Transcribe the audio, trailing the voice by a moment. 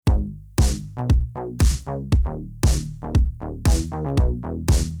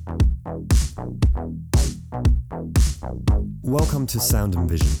Welcome to Sound and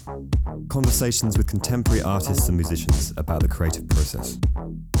Vision, conversations with contemporary artists and musicians about the creative process.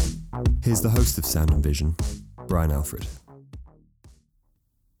 Here's the host of Sound and Vision, Brian Alfred.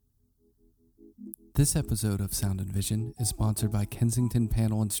 This episode of Sound and Vision is sponsored by Kensington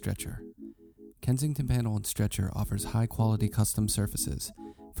Panel and Stretcher. Kensington Panel and Stretcher offers high-quality custom surfaces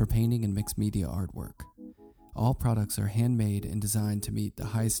for painting and mixed media artwork. All products are handmade and designed to meet the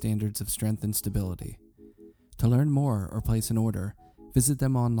highest standards of strength and stability. To learn more or place an order, visit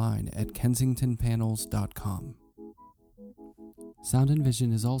them online at kensingtonpanels.com. Sound and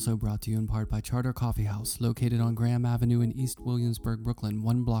Vision is also brought to you in part by Charter Coffee House, located on Graham Avenue in East Williamsburg, Brooklyn,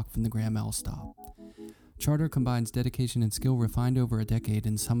 1 block from the Graham L stop. Charter combines dedication and skill refined over a decade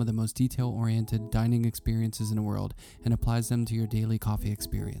in some of the most detail-oriented dining experiences in the world and applies them to your daily coffee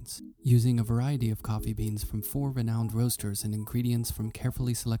experience. Using a variety of coffee beans from 4 renowned roasters and ingredients from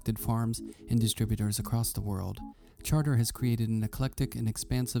carefully selected farms and distributors across the world, Charter has created an eclectic and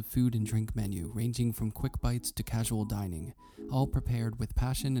expansive food and drink menu ranging from quick bites to casual dining, all prepared with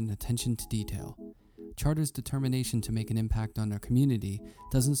passion and attention to detail. Charter's determination to make an impact on their community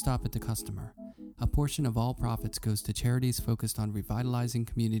doesn't stop at the customer. A portion of all profits goes to charities focused on revitalizing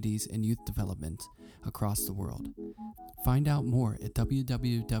communities and youth development across the world. Find out more at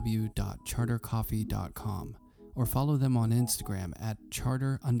www.chartercoffee.com or follow them on Instagram at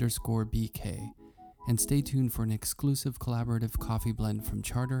charter_BK. And stay tuned for an exclusive collaborative coffee blend from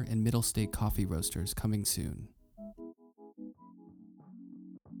Charter and Middle State Coffee Roasters coming soon.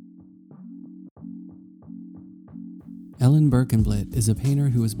 Ellen Berkenblit is a painter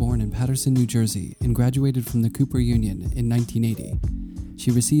who was born in Paterson, New Jersey, and graduated from the Cooper Union in 1980. She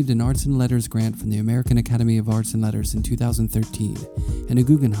received an Arts and Letters grant from the American Academy of Arts and Letters in 2013 and a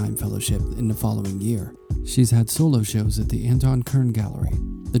Guggenheim Fellowship in the following year. She's had solo shows at the Anton Kern Gallery,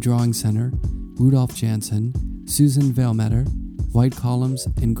 the Drawing Center, Rudolph Janssen, Susan Veilmetter, White Columns,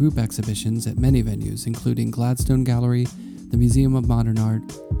 and group exhibitions at many venues, including Gladstone Gallery, the Museum of Modern Art,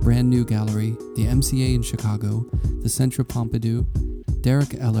 Brand New Gallery, the MCA in Chicago, the Centre Pompidou,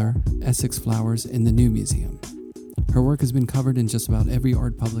 Derek Eller, Essex Flowers, and the New Museum. Her work has been covered in just about every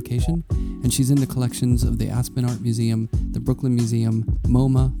art publication, and she's in the collections of the Aspen Art Museum, the Brooklyn Museum,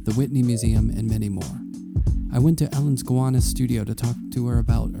 MoMA, the Whitney Museum, and many more. I went to Ellen's Gowanus studio to talk to her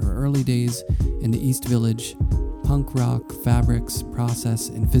about her early days in the East Village, punk rock, fabrics, process,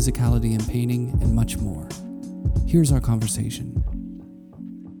 and physicality in painting, and much more. Here's our conversation.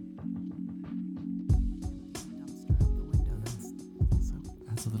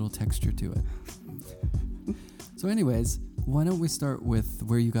 Adds a little texture to it. So anyways, why don't we start with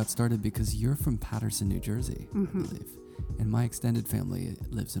where you got started, because you're from Paterson, New Jersey, I believe. And my extended family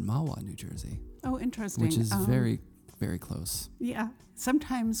lives in Mahwah, New Jersey. Oh, interesting. Which is very, very close. Yeah.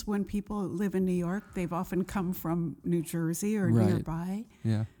 Sometimes when people live in New York, they've often come from New Jersey or nearby.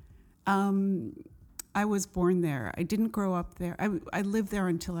 Yeah. I was born there. I didn't grow up there. I lived there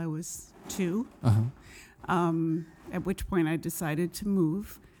until I was 2, at which point I decided to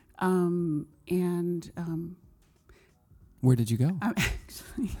move. Where did you go?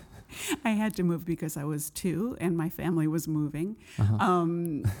 Actually, I had to move because I was 2 and my family was moving.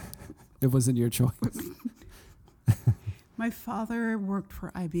 It wasn't your choice. My father worked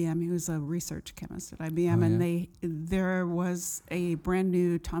for IBM. He was a research chemist at IBM, and there was a brand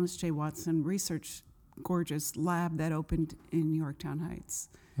new Thomas J. Watson gorgeous lab that opened in Yorktown Heights.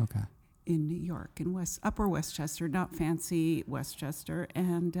 Okay. In New York, in Upper Westchester, not fancy Westchester,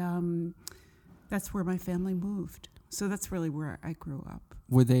 and that's where my family moved. So that's really where I grew up.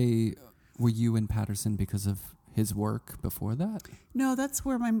 Were you in Paterson because of his work before that? No, that's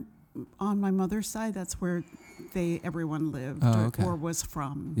where on my mother's side, that's where everyone lived or was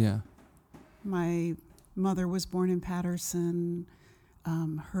from. Yeah. My mother was born in Paterson.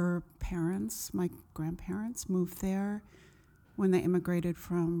 Her parents, my grandparents, moved there when they immigrated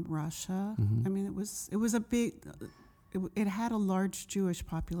from Russia. Mm-hmm. I mean, it was a big. It had a large Jewish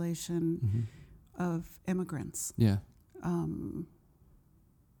population of immigrants. Yeah.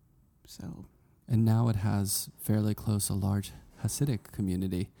 So. And now it has fairly close a large Hasidic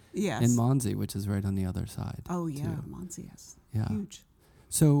community. Yes. In Monsey, which is right on the other side. Oh yeah, too. Monsey, yes. Yeah. Huge.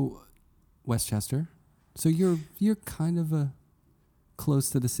 So, Westchester. So you're kind of a close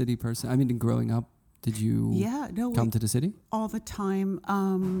to the city person. I mean, growing up, did you come to the city? All the time.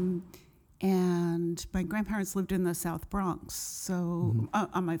 And my grandparents lived in the South Bronx, so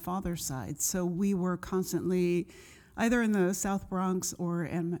on my father's side. So we were constantly either in the South Bronx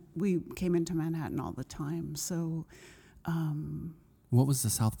and we came into Manhattan all the time. So What was the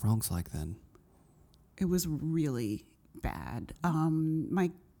South Bronx like then? It was really bad. My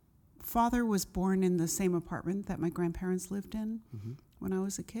father was born in the same apartment that my grandparents lived in when I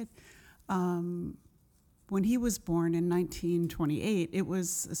was a kid. When he was born in 1928, it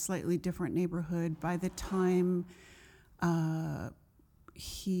was a slightly different neighborhood. By the time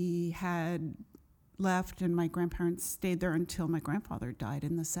he had left and my grandparents stayed there until my grandfather died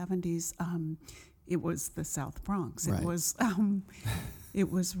in the 70s, it was the South Bronx. Right. It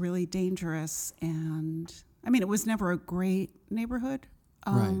was really dangerous, and I mean, it was never a great neighborhood,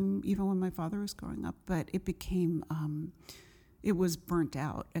 even when my father was growing up, but it became, it was burnt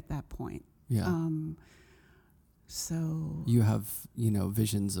out at that point. Yeah. So you have,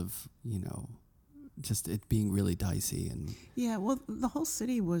 visions of, just it being really dicey and. Yeah, well, the whole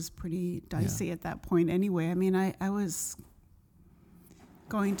city was pretty dicey at that point anyway. I mean, I was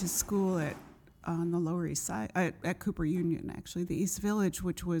going to school on the Lower East Side, at Cooper Union, actually, the East Village,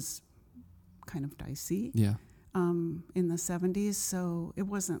 which was kind of dicey in the 70s. So it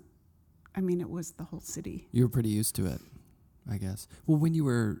wasn't, it was the whole city. You were pretty used to it, I guess. Well, when you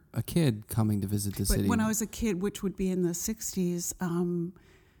were a kid coming to visit the city. But when I was a kid, which would be in the 60s,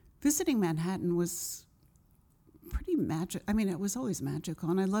 visiting Manhattan was pretty magic. I mean, it was always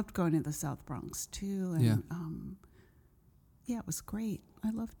magical. And I loved going to the South Bronx, too. And, it was great. I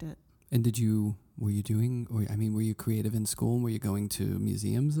loved it. And were you creative in school? Were you going to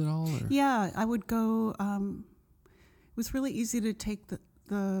museums at all? Or? Yeah, I would go. It was really easy to take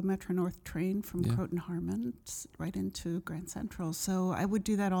the Metro North train from Croton Harmon right into Grand Central. So I would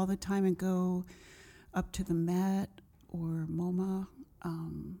do that all the time and go up to the Met or MoMA,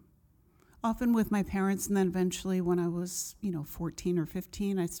 often with my parents. And then eventually when I was, 14 or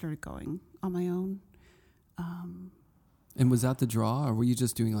 15, I started going on my own. And was that the draw, or were you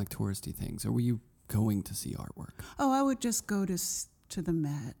just doing like touristy things, or were you going to see artwork? Oh, I would just go to the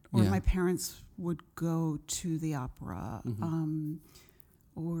Met, or my parents would go to the opera, it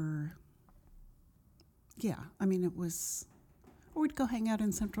was, or we'd go hang out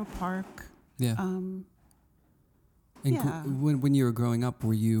in Central Park. Yeah. When you were growing up,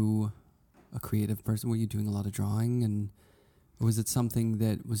 were you a creative person? Were you doing a lot of drawing, or was it something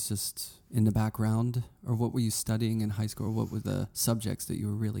that was just in the background? Or what were you studying in high school? Or what were the subjects that you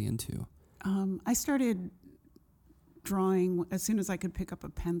were really into? I started drawing as soon as I could pick up a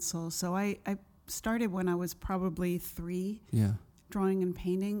pencil. So I started when I was probably 3, drawing and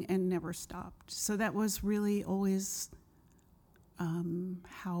painting, and never stopped. So that was really always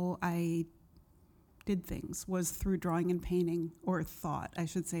how I did things, was through drawing and painting, or thought. I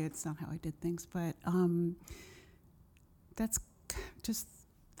should say it's not how I did things, but that's just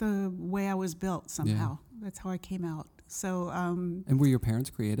the way I was built somehow. That's how I came out. So. And were your parents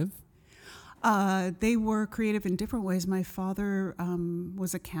creative? They were creative in different ways. My father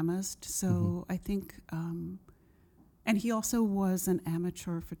was a chemist, so I think, and he also was an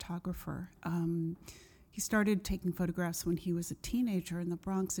amateur photographer. He started taking photographs when he was a teenager in the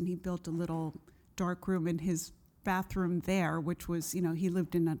Bronx, and he built a little dark room in his bathroom there, which was, he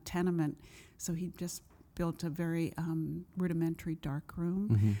lived in a tenement, so he just built a very rudimentary dark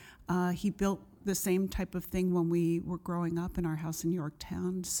room. He built the same type of thing when we were growing up in our house in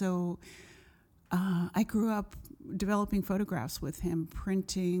Yorktown. So I grew up developing photographs with him,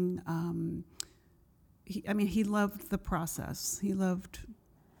 printing. He loved the process. He loved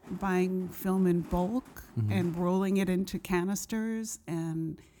buying film in bulk and rolling it into canisters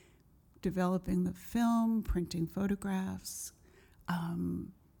and developing the film, printing photographs.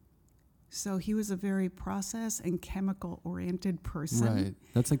 So he was a very process and chemical-oriented person. Right.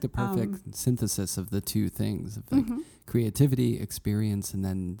 That's like the perfect synthesis of the two things, of like creativity, experience, and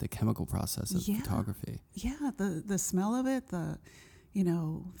then the chemical process of photography. Yeah, the smell of it, the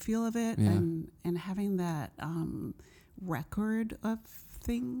feel of it, and having that record of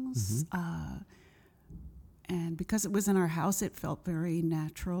things. And because it was in our house, it felt very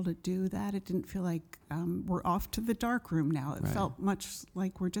natural to do that. It didn't feel like we're off to the dark room now. It felt much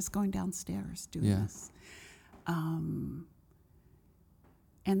like we're just going downstairs doing this. And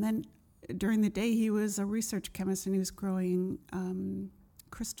then during the day, he was a research chemist, and he was growing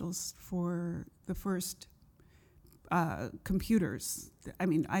crystals for the first computers. I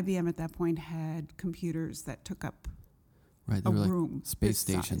mean, IBM at that point had computers that took up a room. Like space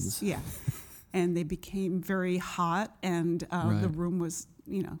stations. Size. Yeah. And they became very hot, and the room was,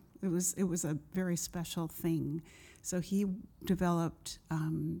 it was a very special thing. So he developed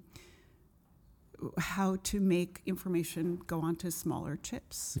how to make information go onto smaller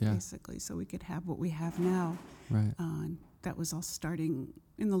chips, basically, so we could have what we have now. Right. that was all starting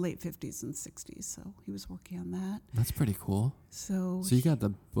in the late 50s and 60s. So he was working on that. That's pretty cool. So you got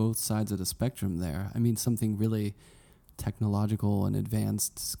the both sides of the spectrum there. I mean, something really technological and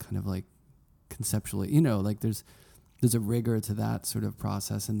advanced, kind of like conceptually, like there's a rigor to that sort of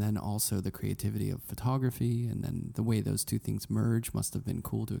process, and then also the creativity of photography, and then the way those two things merge must have been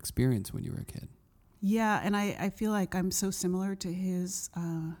cool to experience when you were a kid. Yeah, and I feel like I'm so similar to his,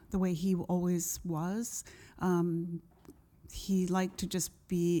 the way he always was. He liked to just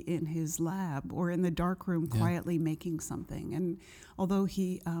be in his lab or in the dark room quietly making something. And although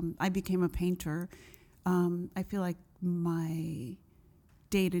I became a painter, I feel like my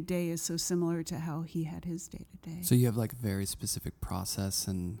day-to-day is so similar to how he had his day-to-day. So you have like a very specific process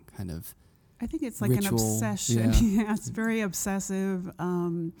and kind of I think it's like ritual. An obsession. Yeah. Yeah, it's very obsessive,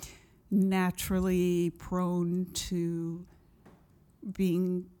 naturally prone to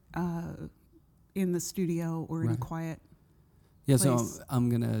being in the studio or in a quiet place. So I'm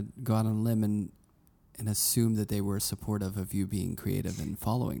going to go out on a limb and assume that they were supportive of you being creative and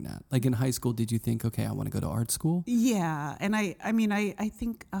following that. Like in high school, did you think, okay, I want to go to art school? Yeah, and I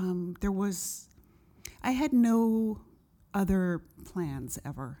think I had no other plans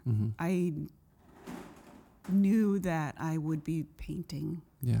ever. Mm-hmm. I knew that I would be painting.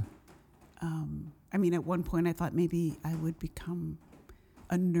 Yeah. At one point I thought maybe I would become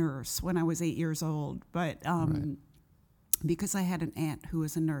a nurse when I was 8 years old, but because I had an aunt who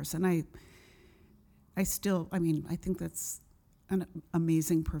was a nurse, and I think that's an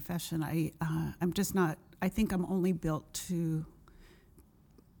amazing profession. I'm just not, I think I'm only built to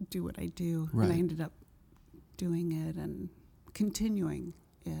do what I do. Right. And I ended up doing it and continuing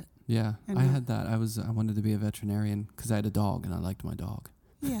it. Yeah, and I had that. I wanted to be a veterinarian because I had a dog and I liked my dog.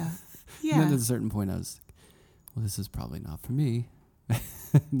 Yeah. Yeah. And then at a certain point I was like, well, this is probably not for me.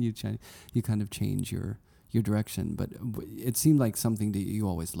 You kind of change your direction, but it seemed like something that you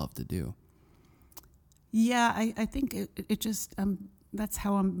always loved to do. Yeah, I think it just that's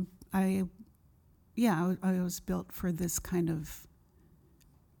how I was built for this kind of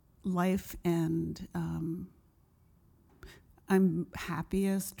life, and I'm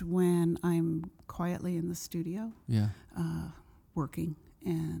happiest when I'm quietly in the studio, working.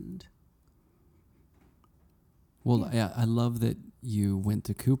 And I love that you went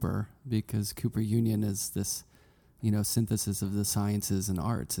to Cooper, because Cooper Union is this, synthesis of the sciences and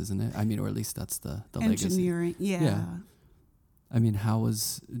arts, isn't it? I mean, or at least that's the engineering. Legacy. Yeah. I mean, how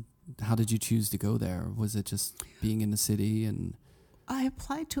did you choose to go there? Was it just being in the city? And I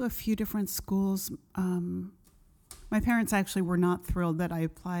applied to a few different schools. My parents actually were not thrilled that I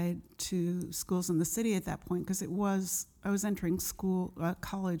applied to schools in the city at that point, because I was entering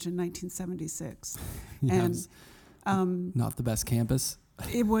college in 1976. Yes. And not the best campus.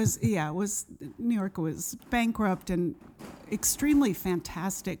 It was New York was bankrupt and extremely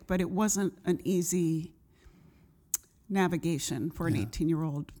fantastic, but it wasn't an easy navigation for an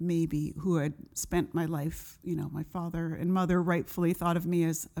 18-year-old, maybe, who had spent my life, my father and mother rightfully thought of me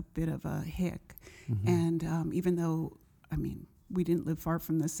as a bit of a hick. Mm-hmm. And even though, we didn't live far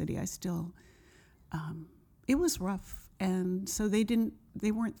from the city, I still, it was rough. And so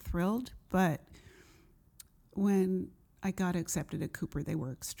they weren't thrilled, but when I got accepted at Cooper, they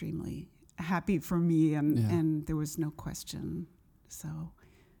were extremely happy for me, and there was no question. So,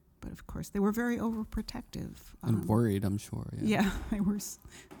 but of course, they were very overprotective. And worried, I'm sure. Yeah, they were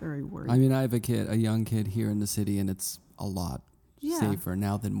very worried. I have a young kid here in the city, and it's a lot safer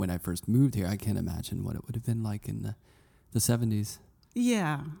now than when I first moved here. I can't imagine what it would have been like in the 70s.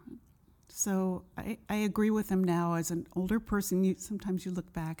 Yeah. So I agree with them now. As an older person, sometimes you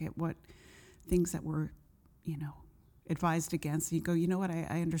look back at what things that were, advised against, and you go, you know what,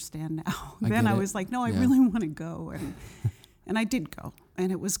 I understand now. Then I was like, no, I really want to go. And I did go, and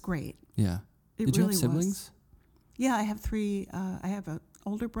it was great. Yeah. Did you have siblings? Yeah, I have three. I have an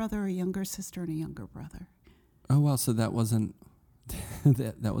older brother, a younger sister, and a younger brother. Oh, wow. So that wasn't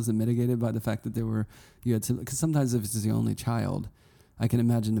that wasn't mitigated by the fact that you had siblings? Because sometimes if it's the only child, I can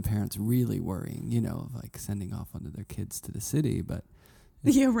imagine the parents really worrying, like sending off one of their kids to the city, but...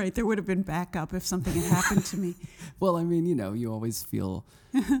 Yeah, right. There would have been backup if something had happened to me. Well, you always feel...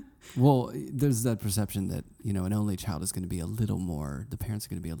 Well, there's that perception that, an only child is going to be the parents are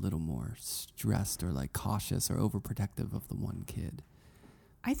going to be a little more stressed or like cautious or overprotective of the one kid.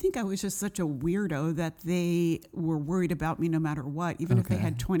 I think I was just such a weirdo that they were worried about me no matter what, even if they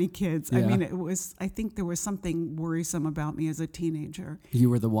had 20 kids. Yeah. I think there was something worrisome about me as a teenager.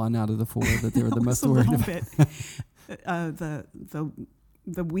 You were the one out of the four that they were the most worried about. A little bit.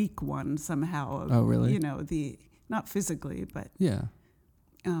 The weak one somehow. Oh, really? Not physically, but... Yeah.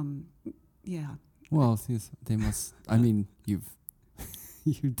 Yeah. Well, they must. I mean, you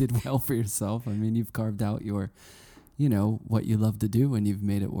did well for yourself. I mean, you've carved out your, what you love to do, and you've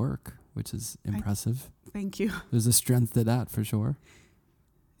made it work, which is impressive. Thank you. There's a strength to that for sure.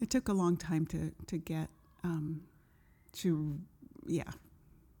 It took a long time to get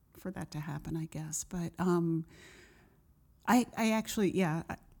for that to happen, I guess. But I actually,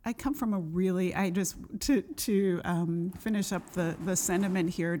 I come from to finish up the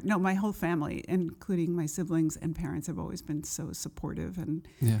sentiment here. No, my whole family, including my siblings and parents, have always been so supportive, and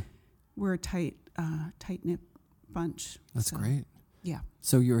we're a tight-knit bunch. That's great. Yeah.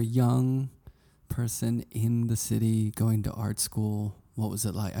 So you're a young person in the city going to art school. What was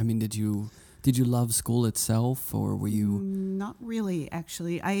it like? I mean, did you love school itself, or were you? Not really,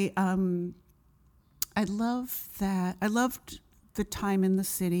 actually. I loved the time in the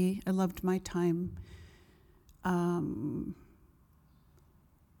city. I loved my time.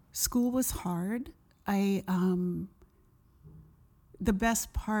 School was hard. The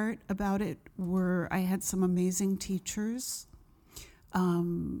best part about it were I had some amazing teachers.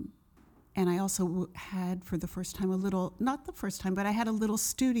 And I also had, for the first time, not the first time, but I had a little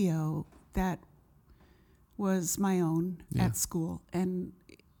studio that was my own at school. And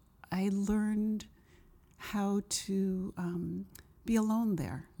I learned how to be alone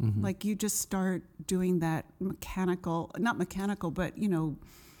there. Mm-hmm. Like, you just start doing that not mechanical, but,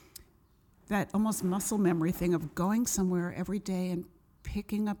 that almost muscle memory thing of going somewhere every day and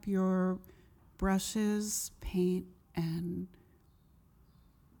picking up your brushes, paint, and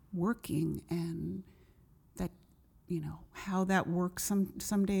working, and that, how that works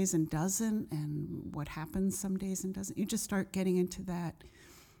some days and doesn't, and what happens some days and doesn't. You just start getting into that.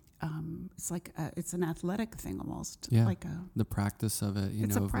 It's like it's an athletic thing almost. Yeah, like the practice of it.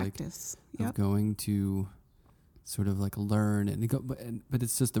 It's a practice. Of going to sort of like learn and go, but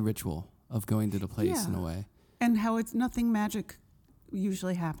it's just the ritual of going to the place in a way. And how it's nothing magic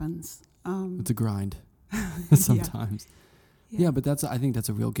usually happens. It's a grind sometimes. Yeah, but I think that's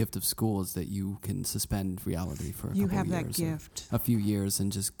a real gift of school, is that you can suspend reality for a couple of years. You have that gift. A few years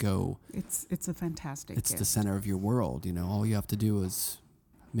and just go. It's a fantastic gift. It's the center of your world. All you have to do is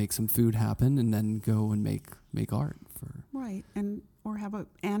make some food happen and then go and make art for. Right. Or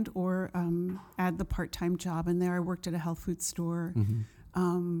add the part-time job in there. I worked at a health food store.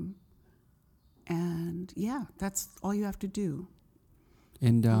 Mm-hmm. And that's all you have to do.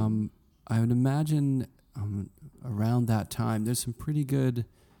 And I would imagine around that time, there's some pretty good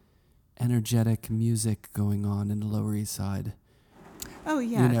energetic music going on in the Lower East Side. Oh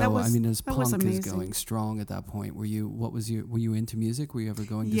yeah, as punk is going strong at that point. Were you into music? Were you ever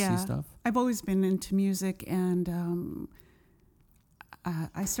going to see stuff? I've always been into music, and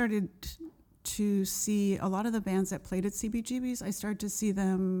I started to see a lot of the bands that played at CBGB's. I started to see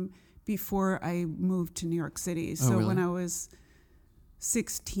them before I moved to New York City. So really? When I was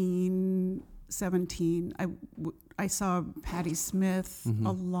 16, 17, I saw Patti Smith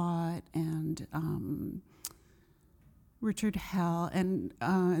a lot, and Richard Hell, and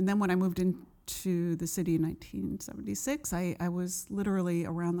then when I moved into the city in 1976, I was literally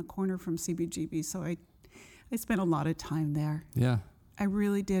around the corner from CBGB, so I spent a lot of time there. Yeah, I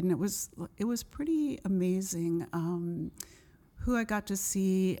really did, and it was pretty amazing who I got to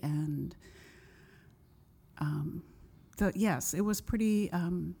see, and it was pretty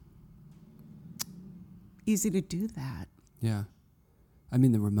easy to do that. Yeah. I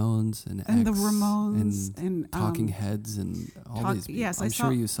mean, the Ramones and and Talking Heads and all these people. Yes, I'm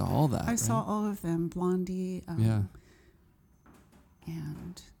sure you saw all that. I saw all of them. Blondie. And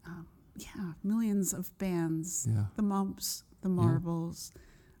millions of bands. Yeah. The Mumps, the Marbles.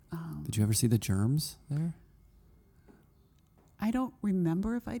 Did you ever see the Germs there? I don't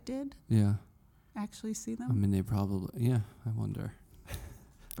remember if I did. Yeah. Actually see them. I mean, they probably. Yeah, I wonder.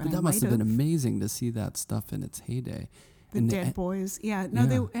 But that must have been amazing to see that stuff in its heyday. The Dead Boys,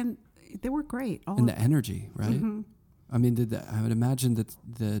 they were great. And the energy, right? Mm-hmm. I mean, I would imagine that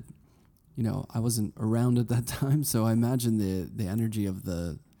I wasn't around at that time, so I imagine the energy of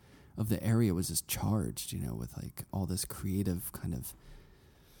the area was just charged, with like all this creative kind of.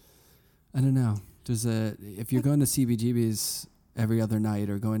 I don't know. If you're going to CBGB's every other night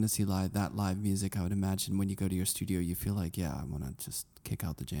or going to see live music, I would imagine when you go to your studio, you feel like, I want to just kick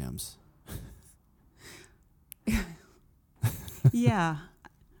out the jams. Yeah,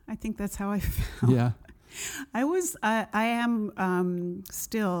 I think that's how I felt. Yeah, I am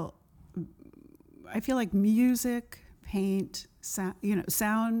still. I feel like music, paint,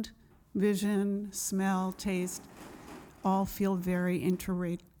 sound, vision, smell, taste, all feel very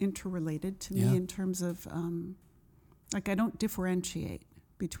interrelated to me in terms of I don't differentiate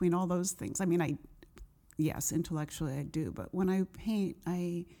between all those things. I mean, yes, intellectually I do. But when I paint,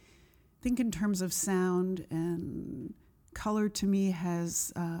 I think in terms of sound, and color to me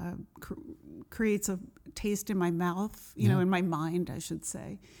has creates a taste in my mouth, you know, in my mind, I should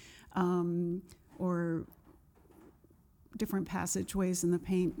say, or different passageways in the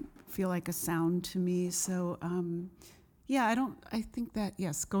paint feel like a sound to me. So, I think that,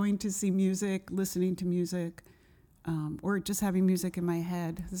 yes, going to see music, listening to music, or just having music in my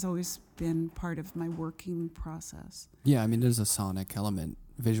head has always been part of my working process. Yeah, I mean, there's a sonic element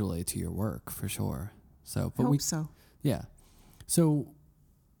visually to your work for sure. So, but Hope so. Yeah. So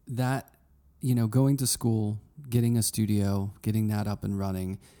that, you know, going to school, getting a studio, getting that up and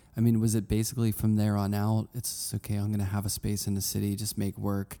running, I mean, was it basically from there on out, it's okay, I'm going to have a space in the city, just make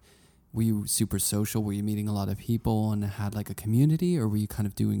work? Were you super social? Were you meeting a lot of people and had like a community, or were you kind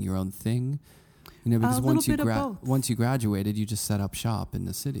of doing your own thing? You know, because once you graduated, you just set up shop in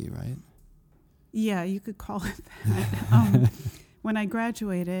the city, right? Yeah, you could call it that. When I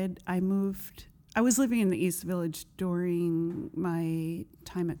graduated, I was living in the East Village during my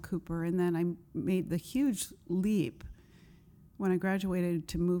time at Cooper, and then I made the huge leap when I graduated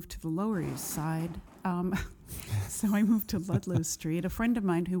to move to the Lower East Side. So I moved to Ludlow Street. A friend of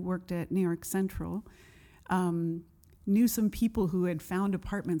mine who worked at New York Central knew some people who had found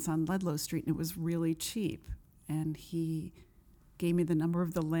apartments on Ludlow Street, and it was really cheap. And he gave me the number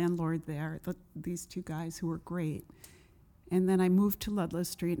of the landlord there, these two guys who were great. And then I moved to Ludlow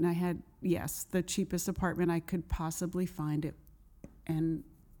Street, and I had, yes, the cheapest apartment I could possibly find. And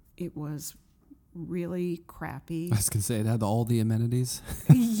it was really crappy. I was going to say, it had all the amenities.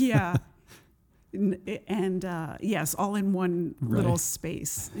 Yeah. And yes, all in one little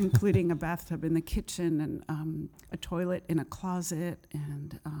space, including a bathtub in the kitchen and a toilet in a closet.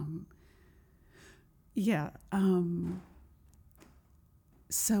 And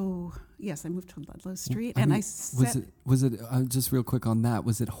so yes, I moved to Ludlow Street, was it just real quick on that?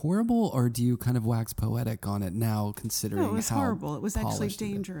 Was it horrible, or do you kind of wax poetic on it now, considering? No, it was how horrible. It was actually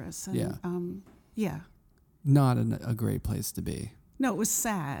dangerous. And, not a great place to be. No, it was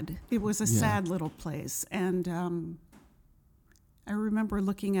sad. It was a sad little place. And I remember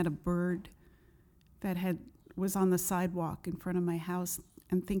looking at a bird that was on the sidewalk in front of my house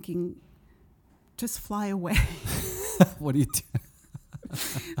and thinking, just fly away. What do you do?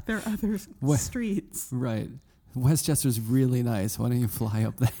 There are other streets. Right. Westchester's really nice. Why don't you fly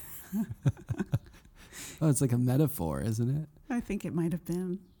up there? Oh, it's like a metaphor, isn't it? I think it might have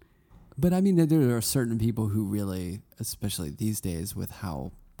been. But I mean, there are certain people who really, especially these days with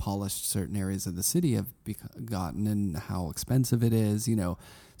how polished certain areas of the city have gotten and how expensive it is, you know,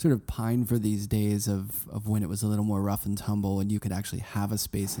 sort of pine for these days of when it was a little more rough and tumble and you could actually have a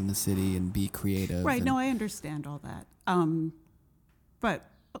space in the city and be creative. Right. No, I understand all that.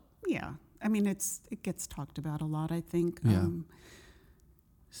 But yeah, I mean, it gets talked about a lot, I think. Yeah.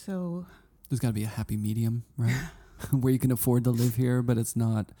 So there's got to be a happy medium, right? Where you can afford to live here, but it's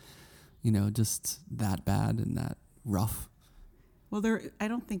not, you know, just that bad and that rough. Well, I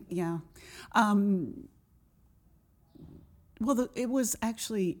don't think, yeah. It was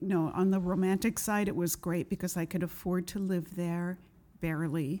actually, no, on the romantic side, it was great because I could afford to live there,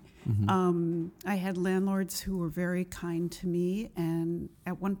 barely. Mm-hmm. I had landlords who were very kind to me, and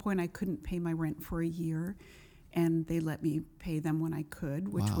at one point I couldn't pay my rent for a year, and they let me pay them when I could,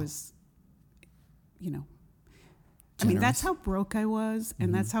 which was, you know, generous. I mean, that's how broke I was,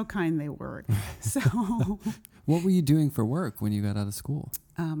 and that's how kind they were. So, what were you doing for work when you got out of school?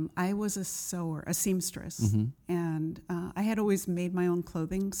 I was a seamstress, and I had always made my own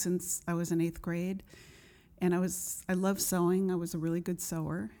clothing since I was in 8th grade, and I loved sewing. I was a really good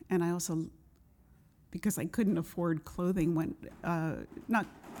sewer, and I also, because I couldn't afford clothing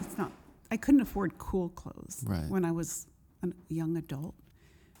I couldn't afford cool clothes when I was a young adult,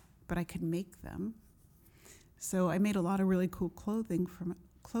 but I could make them. So I made a lot of really cool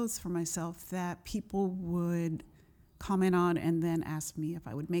clothes for myself that people would comment on and then ask me if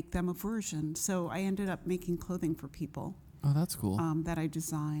I would make them a version. So I ended up making clothing for people. Oh, that's cool. That I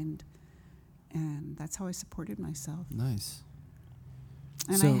designed, and that's how I supported myself. Nice.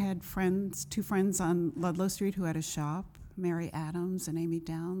 And I had two friends on Ludlow Street who had a shop, Mary Adams and Amy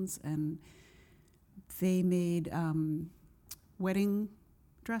Downs, and they made wedding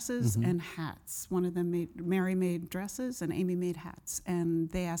dresses and hats. One of them Mary made dresses and Amy made hats, and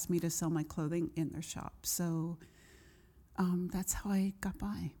they asked me to sell my clothing in their shop. So that's how I got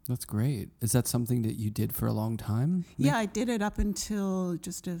by. That's great. Is that something that you did for a long time? Yeah, I did it up until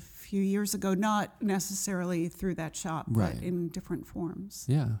just a few years ago, not necessarily through that shop, but in different forms.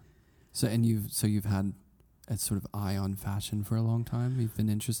 Yeah. So you've had a sort of eye on fashion for a long time? You've been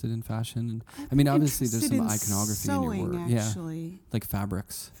interested in fashion? I mean, obviously there's some iconography sewing, in your work. Actually. Yeah, like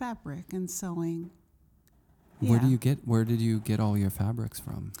fabrics. Fabric and sewing. Where did you get all your fabrics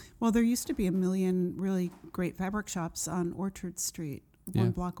from? Well, there used to be a million really great fabric shops on Orchard Street,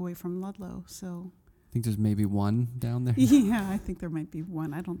 one block away from Ludlow. So I think there's maybe one down there. Yeah, I think there might be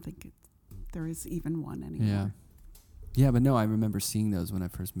one. I don't think there is even one anymore. Yeah, but no, I remember seeing those when I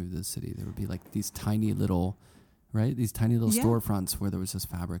first moved to the city. There would be like these tiny little, These tiny little storefronts where there was just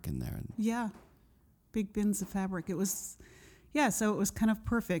fabric in there. Yeah, big bins of fabric. It was, so it was kind of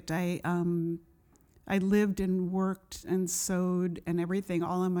perfect. I lived and worked and sewed and everything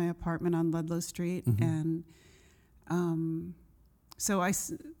all in my apartment on Ludlow Street. Mm-hmm. And so I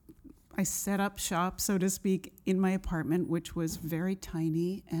set up shop, so to speak, in my apartment, which was very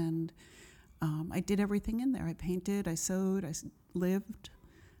tiny. And I did everything in there. I painted, I sewed, I lived.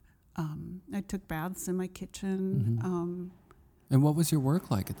 I took baths in my kitchen. Mm-hmm. And what was your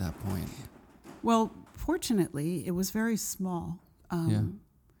work like at that point? Well, fortunately, it was very small.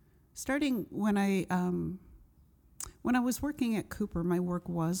 Starting when I was working at Cooper, my work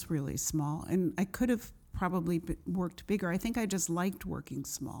was really small, and I could have probably worked bigger. I think I just liked working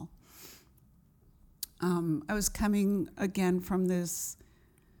small. I was coming again from this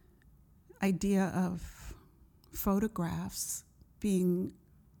idea of photographs being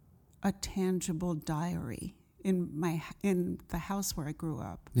a tangible diary in the house where I grew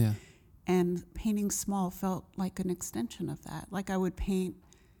up. Yeah. And painting small felt like an extension of that. Like I would paint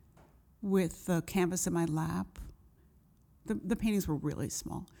with the canvas in my lap. The paintings were really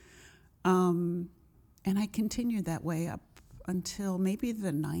small. And I continued that way up until maybe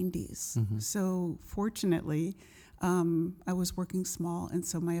the 90s. Mm-hmm. So fortunately, I was working small, and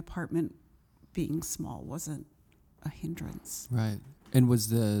so my apartment being small wasn't a hindrance. Right. And was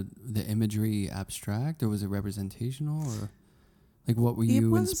the imagery abstract, or was it representational, or like what were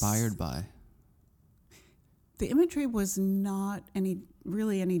you inspired by? The imagery was not any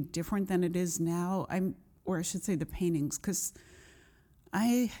different than it is now. Or I should say the paintings, because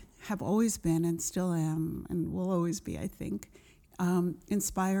I have always been and still am and will always be, I think,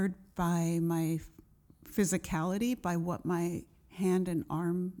 inspired by my physicality, by what my hand and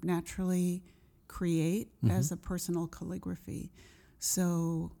arm naturally create as a personal calligraphy.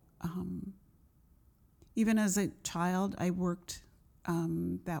 So even as a child, I worked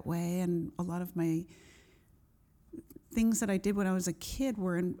that way, and a lot of my things that I did when I was a kid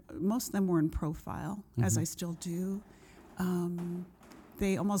most of them were in profile, as I still do.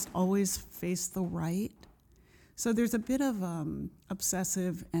 They almost always face the right. So there's a bit of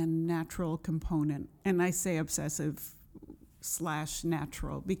obsessive and natural component. And I say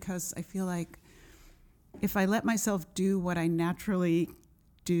obsessive/natural because I feel like if I let myself do what I naturally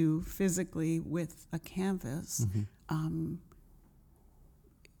do physically with a canvas,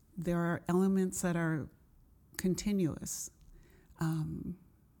 there are elements that are continuous.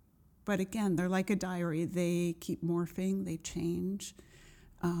 But again, they're like a diary. They keep morphing, they change.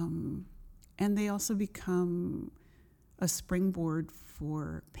 And they also become a springboard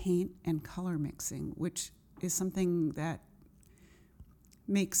for paint and color mixing, which is something that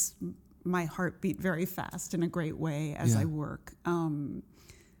makes my heart beat very fast in a great way as I work.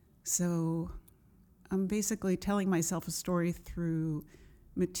 So I'm basically telling myself a story through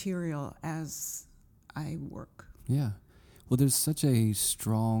material as I work. Yeah. Well, there's such a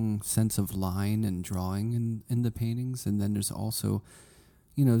strong sense of line and drawing in the paintings. And then there's also,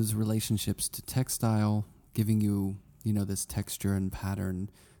 there's relationships to textile, giving you, this texture and pattern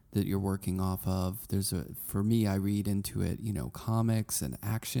that you're working off of. For me, I read into it, comics and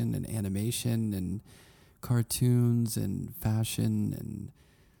action and animation and cartoons and fashion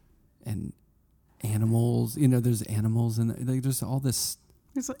and animals. There's animals and there's all these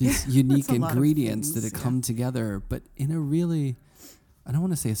unique ingredients that come together, but in a really, I don't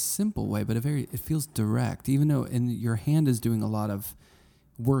want to say a simple way, but it feels direct, even though your hand is doing a lot of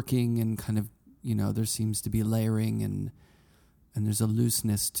working and kind of, there seems to be layering and there's a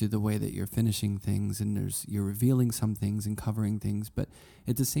looseness to the way that you're finishing things, and you're revealing some things and covering things, but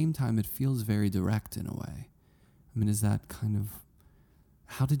at the same time, it feels very direct in a way. I mean, is that kind of,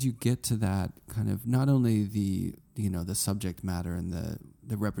 how did you get to that kind of, not only the subject matter and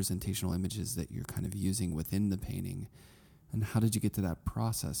the representational images that you're kind of using within the painting, and how did you get to that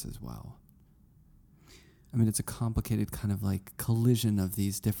process as well? I mean, it's a complicated kind of like collision of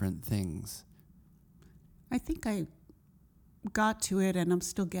these different things. I think I got to it, and I'm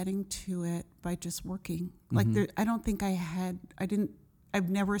still getting to it by just working. Like I don't think I've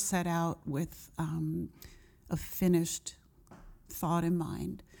never set out with a finished thought in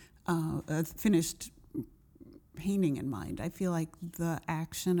mind, a finished painting in mind. I feel like the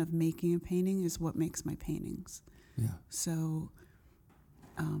action of making a painting is what makes my paintings. Yeah. So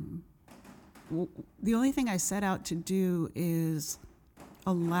the only thing I set out to do is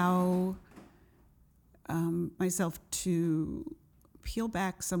allow myself to peel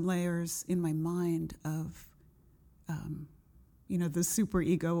back some layers in my mind of, the super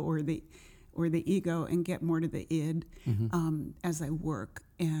ego or the ego, and get more to the id as I work.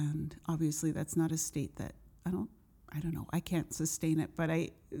 And obviously, that's not a state that I don't know. I can't sustain it, but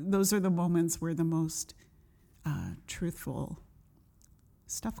those are the moments where the most truthful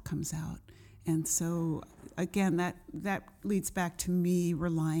stuff comes out. And so again, that leads back to me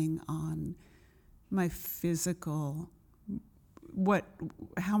relying on my physical,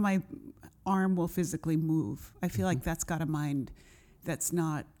 how my arm will physically move. I feel like that's got a mind that's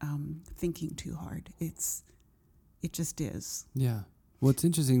not thinking too hard. It just is. Yeah. Well, it's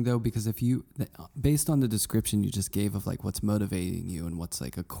interesting though, because based on the description you just gave of like what's motivating you and what's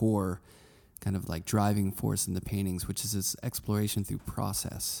like a core kind of like driving force in the paintings, which is this exploration through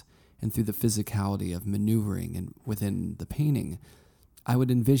process and through the physicality of maneuvering and within the painting, I would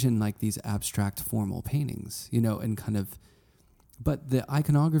envision like these abstract formal paintings, and kind of, but the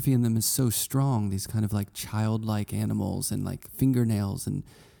iconography in them is so strong, these kind of like childlike animals and like fingernails and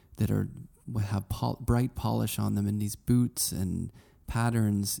that have bright polish on them, and these boots and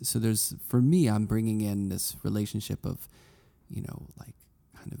patterns. So for me, I'm bringing in this relationship of, like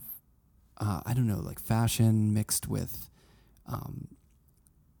kind of, like fashion mixed with,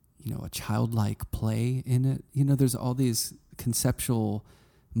 a childlike play in it. There's all these conceptual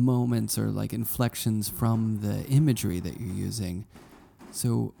moments or like inflections from the imagery that you're using.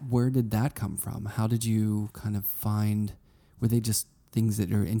 So where did that come from? How did you kind of were they just things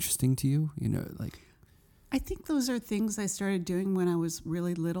that are interesting to you? I think those are things I started doing when I was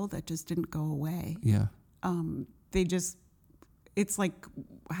really little that just didn't go away. Yeah. It's like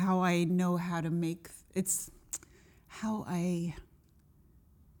how I know how to it's how I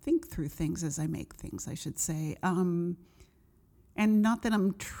think through things as I make things, I should say. And not that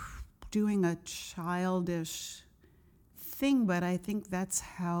I'm doing a childish thing, but I think that's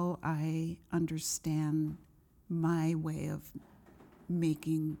how I understand my way of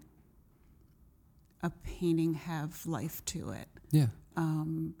making a painting have life to it. Yeah.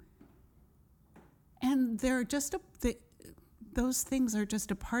 And they're just those things are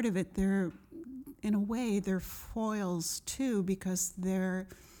just a part of it. They're, in a way, they're foils too, because they're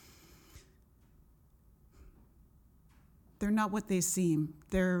not what they seem.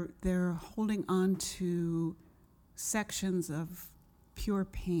 They're holding on to sections of pure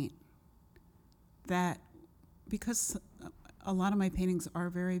paint that, because a lot of my paintings are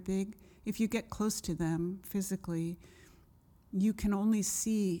very big, if you get close to them physically, you can only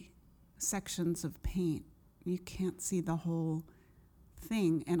see sections of paint. You can't see the whole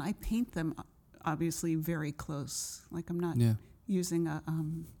thing. And I paint them obviously very close. Like I'm not using a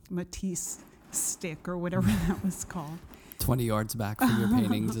Matisse stick or whatever that was called. 20 yards back from your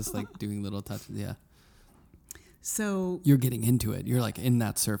painting, just like doing little touches. Yeah. So you're getting into it. You're like in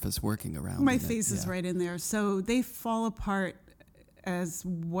that surface working around. My face is right in there. So they fall apart as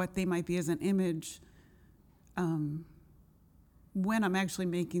what they might be as an image when I'm actually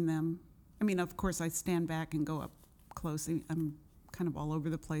making them. I mean, of course, I stand back and go up close. I'm kind of all over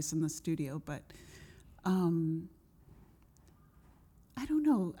the place in the studio, but I don't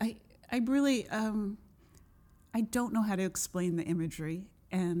know. I really I don't know how to explain the imagery,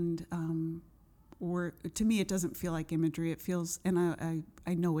 and or to me, it doesn't feel like imagery. It feels, and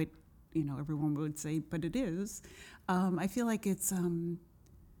I know it. Everyone would say, but it is. I feel like it's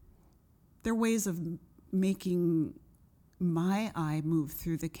there are ways of making my eye move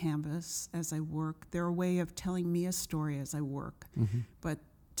through the canvas as I work. They're a way of telling me a story as I work. Mm-hmm. But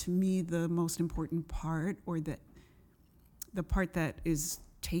to me, the most important part, or the part that is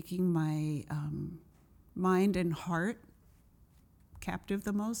taking my mind and heart captive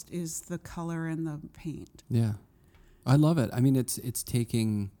the most, is the color and the paint. Yeah, I love it. I mean, it's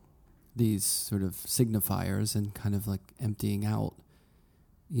taking these sort of signifiers and kind of like emptying out,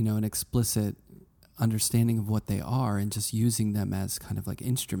 an explicit understanding of what they are and just using them as kind of like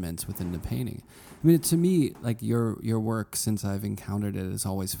instruments within the painting. I mean, to me, like your work, since I've encountered it, has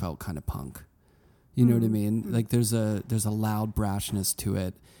always felt kind of punk. You know what I mean? Mm-hmm. Like there's a loud brashness to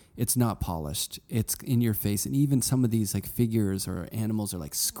it. It's not polished. It's in your face. And even some of these like figures or animals are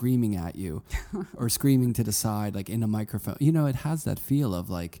like screaming at you or screaming to the side, like in a microphone. It has that feel of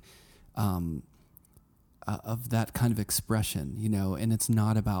like, of that kind of expression, and it's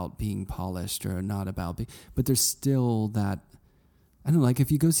not about being polished or not about but there's still that I don't know, like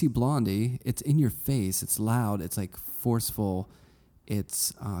if you go see Blondie, it's in your face, it's loud, it's like forceful,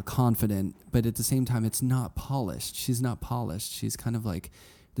 it's confident, but at the same time, it's not polished. She's not polished. She's kind of like,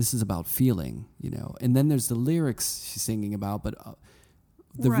 this is about feeling, you know. And then there's the lyrics she's singing about, but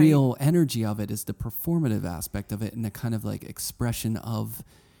the Right. real energy of it is the performative aspect of it and the kind of like expression of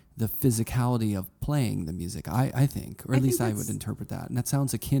the physicality of playing the music, I think, or at least I would interpret that. And that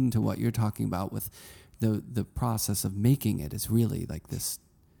sounds akin to what you're talking about with the process of making it is really like this.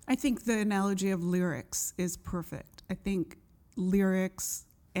 I think the analogy of lyrics is perfect. I think lyrics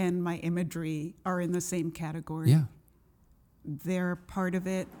and my imagery are in the same category. Yeah. They're part of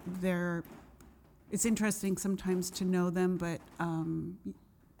it. It's interesting sometimes to know them, but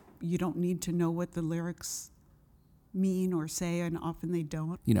you don't need to know what the lyrics mean or say, and often they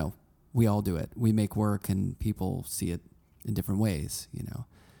don't. You know, we all do it. We make work and people see it in different ways, you know.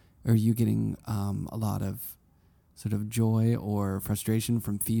 Are you getting a lot of sort of joy or frustration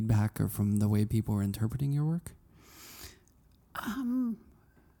from feedback or from the way people are interpreting your work? No,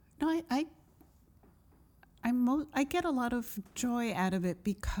 I get a lot of joy out of it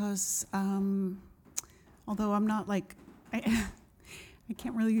because although I'm not like I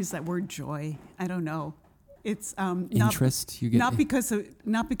can't really use that word joy. I don't know. It's interest. Not because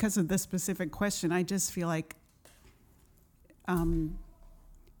of this specific question. I just feel like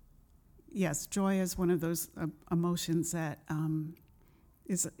yes, joy is one of those emotions that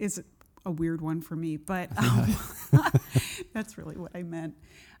is a weird one for me, but that's really what I meant.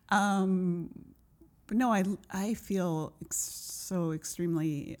 But no, I feel so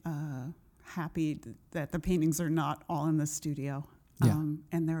extremely happy that the paintings are not all in the studio, and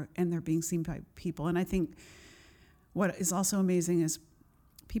they're being seen by people. And I think what is also amazing is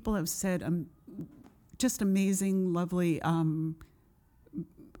people have said just amazing, lovely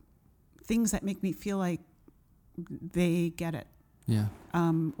things that make me feel like they get it. Yeah.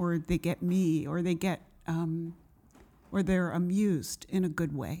 Or they get me, or they get, or they're amused in a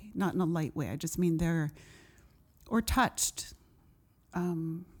good way, not in a light way. I just mean or touched.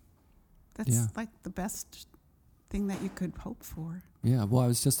 That's like the best thing that you could hope for. Yeah. Well, I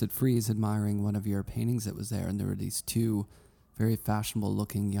was just at Frieze admiring one of your paintings that was there, and there were these two very fashionable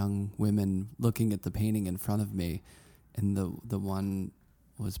looking young women looking at the painting in front of me, and the one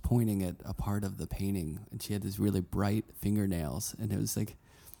was pointing at a part of the painting, and she had these really bright fingernails, and it was like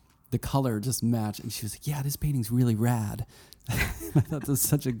the color just matched, and she was like, yeah, this painting's really rad. I thought that was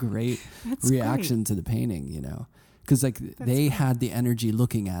such a great reaction to the painting, you know, because like they had the energy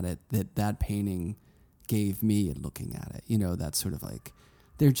looking at it that painting gave me looking at it, you know, that's sort of like,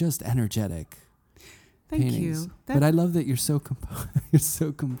 they're just energetic paintings. You. But I love that you're so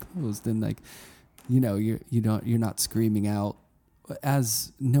composed, and like, you know, you're not screaming out,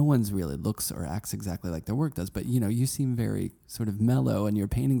 as no one's really looks or acts exactly like their work does, but you know, you seem very sort of mellow, and your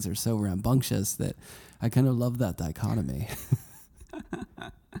paintings are so rambunctious that I kind of love that dichotomy.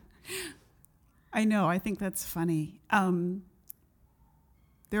 I know. I think that's funny.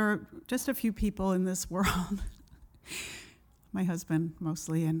 There are just a few people in this world, my husband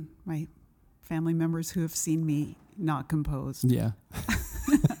mostly, and my family members who have seen me not composed. Yeah.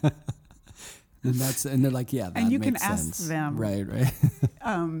 And they're like, yeah, that and you makes can ask sense. them, right?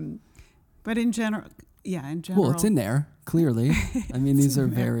 But in general, well, it's in there clearly. I mean, these are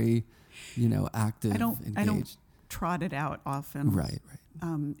very, you know, active. I don't trot it out often. Right.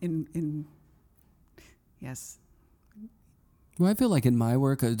 Yes. Well, I feel like in my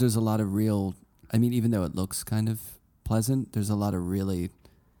work, there's a lot of real. I mean, even though it looks kind of pleasant, there's a lot of really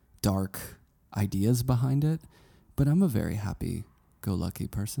dark ideas behind it. But I'm a very happy-go-lucky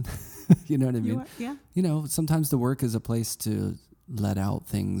person. You know what I mean? Yeah. You know, sometimes the work is a place to let out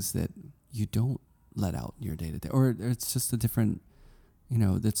things that you don't let out in your day-to-day. Or it's just a different, you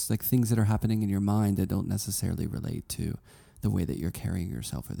know, that's like things that are happening in your mind that don't necessarily relate to the way that you're carrying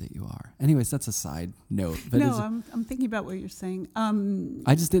yourself or that you are. Anyways, that's a side note. But no, I'm thinking about what you're saying.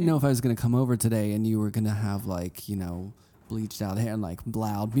 I just didn't know if I was going to come over today and you were going to have like, you know, bleached out hair and like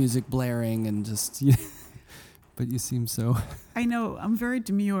loud music blaring and just, you know, but you seem so. I know, I'm very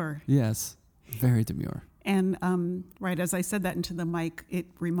demure. Yes, very demure. And right, as I said that into the mic, it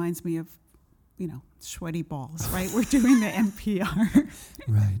reminds me of, you know, sweaty balls, right? We're doing the NPR.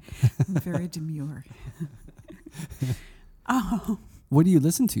 Right. I'm very demure. What do you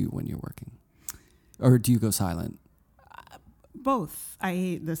listen to when you're working? Or do you go silent? Both. I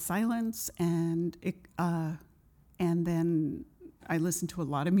hate the silence, and then I listen to a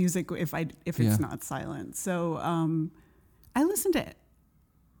lot of music if it's not silent. So I listen to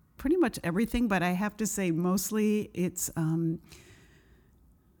pretty much everything, but I have to say mostly it's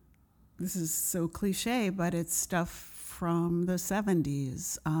this is so cliche, but it's stuff from the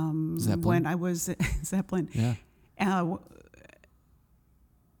 70s Zeppelin. when I was Zeppelin. Yeah.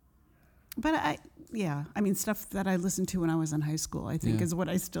 But I mean, stuff that I listened to when I was in high school, I think, Yeah. is what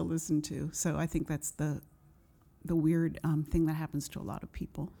I still listen to. So I think that's the weird thing that happens to a lot of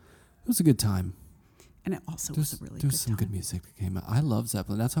people. It was a good time. And it also was a really good There's some time. good music that came out. I love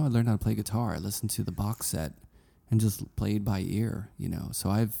Zeppelin. That's how I learned how to play guitar. I listened to the box set and just played by ear, So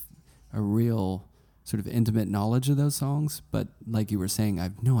I've a real sort of intimate knowledge of those songs. But like you were saying, I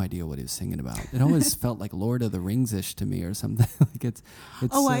have no idea what he was singing about. It always felt like Lord of the Rings-ish to me or something. Like it's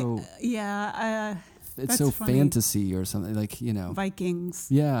That's so funny. fantasy or something, Vikings.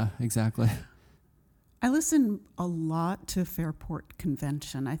 Yeah, exactly. I listen a lot to Fairport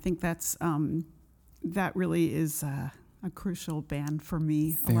Convention. I think that's that really is a crucial band for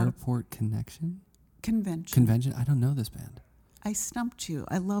me. Fairport Convention? I don't know this band. I stumped you.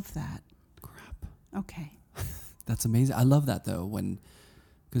 I love that. Crap. Okay. That's amazing. I love that though,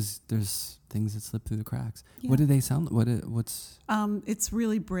 because there's things that slip through the cracks. Yeah. What do they sound? What's? It's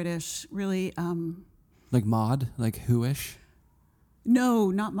really British. Really. Like mod, like Who-ish.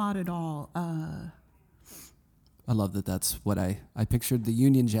 No, not mod at all. I love that. That's what I pictured the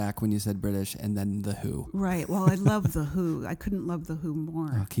Union Jack when you said British, and then the Who. Right. Well, I love the Who. I couldn't love the Who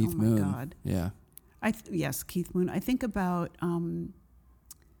more. Oh, Keith Moon. Oh my God. Yeah. Yes, Keith Moon. I think about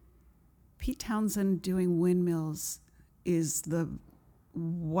Pete Townsend doing Windmills is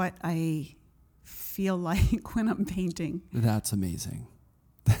what I feel like when I'm painting. That's amazing.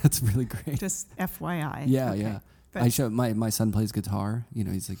 That's really great. Just FYI. Yeah, Okay. yeah. But I show my son plays guitar.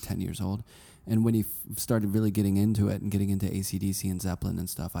 He's like 10 years old. And when he started really getting into it and getting into AC/DC and Zeppelin and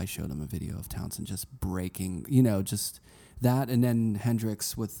stuff, I showed him a video of Townsend just breaking, just that, and then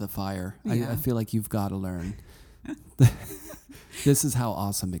Hendrix with the fire. Yeah. I feel like you've got to learn. This is how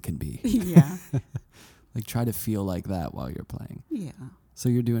awesome it can be. Yeah. Like try to feel like that while you're playing. Yeah. So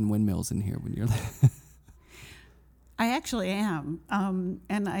you're doing windmills in here when you're I actually am.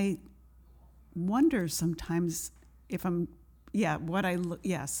 And I wonder sometimes if I'm,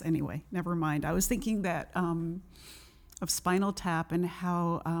 yes, anyway, never mind. I was thinking that of Spinal Tap and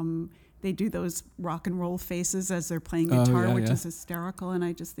how they do those rock and roll faces as they're playing guitar, which is hysterical. And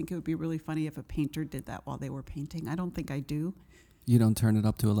I just think it would be really funny if a painter did that while they were painting. I don't think I do. You don't turn it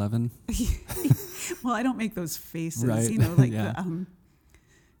up to 11? Well, I don't make those faces, right. like yeah.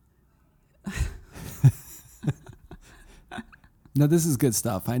 No, this is good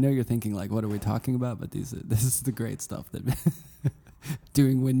stuff. I know you're thinking like, what are we talking about? But this is the great stuff that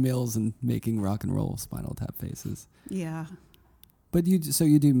doing windmills and making rock and roll Spinal Tap faces. Yeah. But you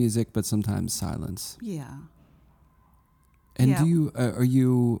do music, but sometimes silence. Yeah. And do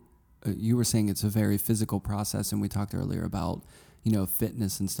you you were saying it's a very physical process, and we talked earlier about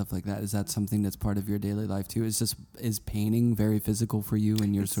fitness and stuff like that. Is that something that's part of your daily life too? Is painting very physical for you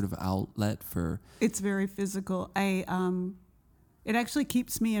and your sort of outlet for? It's very physical. It actually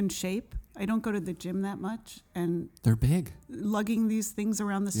keeps me in shape. I don't go to the gym that much, and they're big. Lugging these things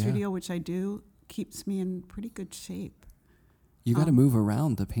around the studio, which I do, keeps me in pretty good shape. You got to move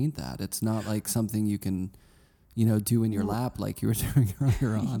around to paint that. It's not like something you can, do in your lap like you were doing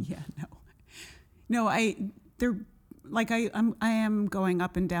earlier on. Yeah, no. I am going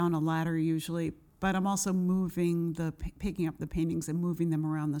up and down a ladder usually, but I'm also picking up the paintings and moving them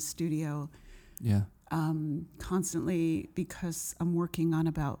around the studio. Yeah. Constantly, because I'm working on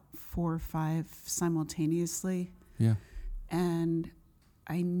about 4 or 5 simultaneously. Yeah. And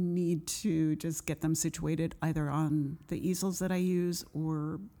I need to just get them situated either on the easels that I use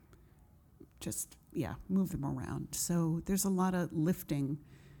or just, move them around. So there's a lot of lifting.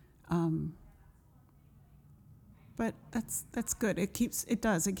 But that's good. It keeps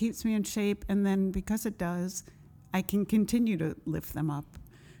me in shape. And then because it does, I can continue to lift them up.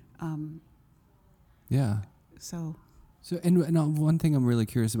 Yeah. So and one thing I'm really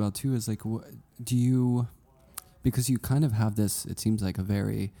curious about too is like, do you, because you kind of have this, it seems like a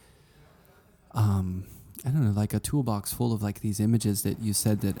very, I don't know, like a toolbox full of like these images that you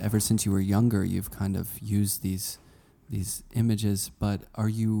said that ever since you were younger, you've kind of used these images, but are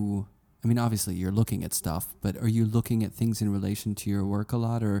you, I mean, obviously you're looking at stuff, but are you looking at things in relation to your work a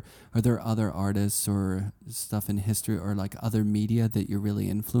lot, or are there other artists or stuff in history or like other media that you're really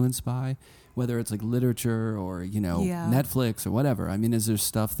influenced by, whether it's like literature or, Netflix or whatever? I mean, is there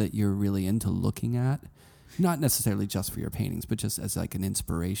stuff that you're really into looking at? Not necessarily just for your paintings, but just as like an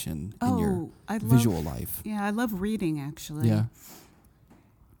inspiration in your visual life. Yeah, I love reading actually. Yeah.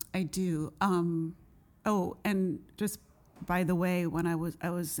 I do. And just by the way, when I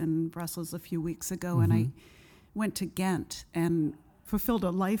was in Brussels a few weeks ago, and I went to Ghent and fulfilled a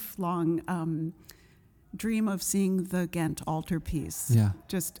lifelong dream of seeing the Ghent altarpiece. Yeah.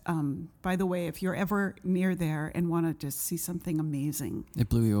 Just, by the way, if you're ever near there and want to just see something amazing. It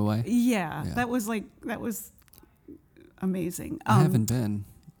blew you away? Yeah. That was amazing. I haven't been.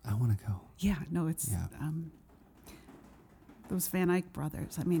 I want to go. Yeah, no, it's those Van Eyck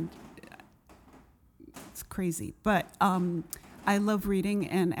brothers. I mean, it's crazy. But I love reading,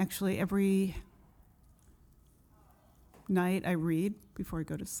 and actually every night I read before I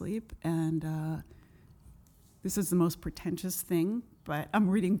go to sleep. And this is the most pretentious thing, but I'm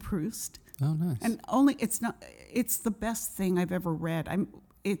reading Proust. Oh, nice. And it's the best thing I've ever read.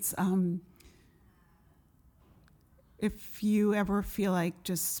 If you ever feel like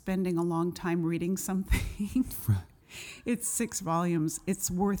just spending a long time reading something, Right. It's 6 volumes. It's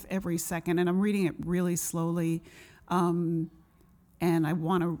worth every second. And I'm reading it really slowly. And I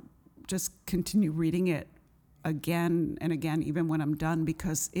want to just continue reading it again and again, even when I'm done,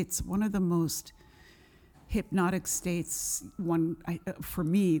 because it's one of the most hypnotic states for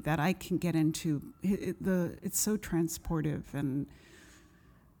me that I can get into. It's so transportive, and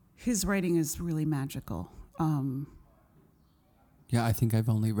his writing is really magical. Yeah, I think I've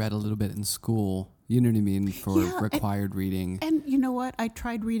only read a little bit in school. You know what I mean? For required reading. And you know what? I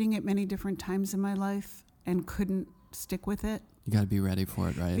tried reading it many different times in my life and couldn't stick with it. You got to be ready for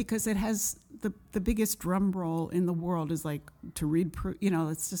it, right? Because it has the biggest drum roll in the world is like to read,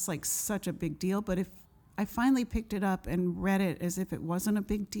 it's just like such a big deal. But if I finally picked it up and read it as if it wasn't a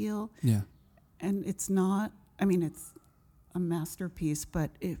big deal. Yeah. And it's not, I mean, it's a masterpiece,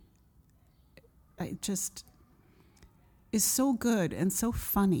 but it just is so good and so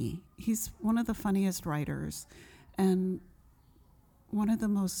funny. He's one of the funniest writers, and one of the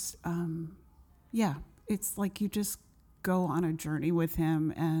most, it's like you just go on a journey with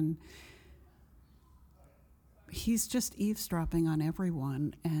him, and he's just eavesdropping on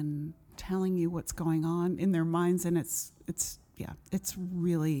everyone and telling you what's going on in their minds, and it's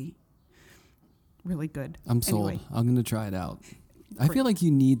really, really good. I'm sold. Anyway. I'm going to try it out. I feel like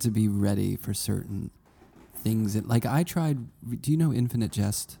you need to be ready for certain things. Like I tried, do you know Infinite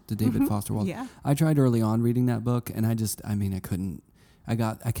Jest, the David Foster Wallace? Yeah. I tried early on reading that book, and I couldn't. I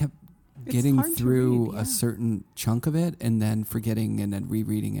kept getting through a certain chunk of it and then forgetting and then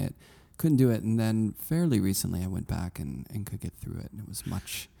rereading it. Couldn't do it. And then fairly recently I went back and could get through it. And it was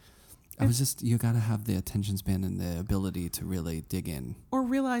much, you got to have the attention span and the ability to really dig in. Or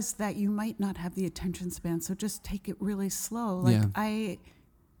realize that you might not have the attention span, so just take it really slow. Like I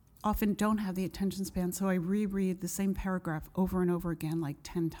often don't have the attention span, so I reread the same paragraph over and over again like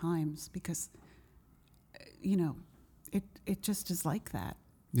 10 times because, it just is like that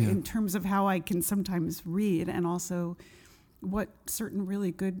in terms of how I can sometimes read, and also what certain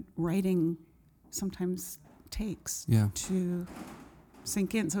really good writing sometimes takes to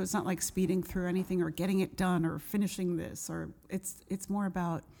sink in. So it's not like speeding through anything or getting it done or finishing this, or it's more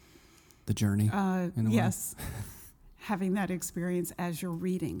about the journey. Yes. Having that experience as you're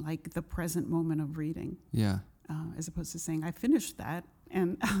reading, like the present moment of reading. Yeah. As opposed to saying, I finished that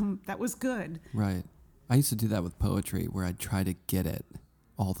and that was good. Right. I used to do that with poetry where I'd try to get it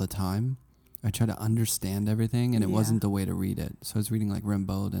all the time. I try to understand everything, and it wasn't the way to read it. So I was reading like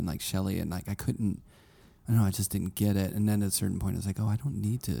Rimbaud and like Shelley, and like I just didn't get it. And then at a certain point I was like, I don't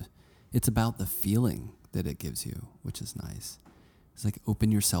need to. It's about the feeling that it gives you, which is nice. It's like open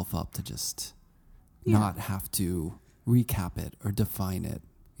yourself up to just not have to recap it or define it,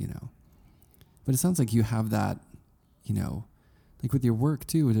 But it sounds like you have that, like with your work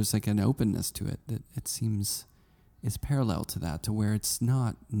too, there's like an openness to it that it seems is parallel to that, to where it's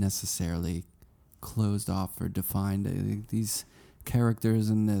not necessarily closed off or defined. These characters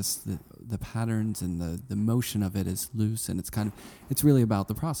and the patterns and the motion of it is loose, and it's really about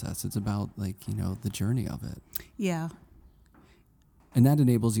the process. It's about the journey of it. Yeah. And that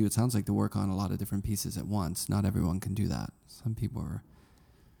enables you, it sounds like, to work on a lot of different pieces at once. Not everyone can do that. Some people are.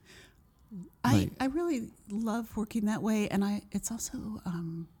 I really love working that way, and it's also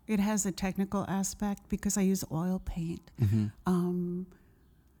it has a technical aspect because I use oil paint. Mm-hmm.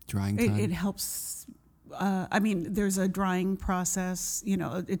 Drying time. It helps. There's a drying process.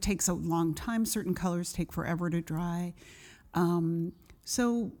 It takes a long time. Certain colors take forever to dry.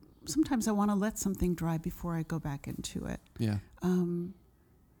 So sometimes I want to let something dry before I go back into it. Yeah. And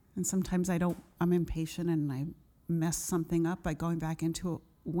sometimes I don't. I'm impatient and I mess something up by going back into it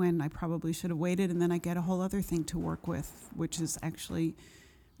when I probably should have waited, and then I get a whole other thing to work with, which is actually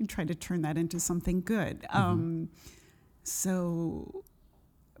try to turn that into something good. Mm-hmm.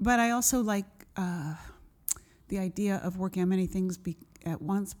 But I also like the idea of working on many things at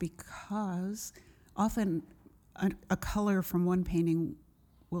once, because often a color from one painting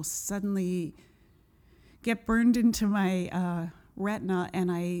will suddenly get burned into my retina,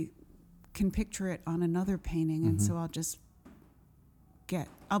 and I can picture it on another painting, and so I'll just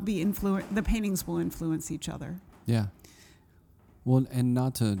the paintings will influence each other. Yeah. Well, and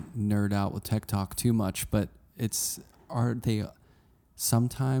not to nerd out with tech talk too much, but are they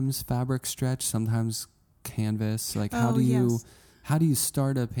sometimes fabric stretch, sometimes canvas? Like how do you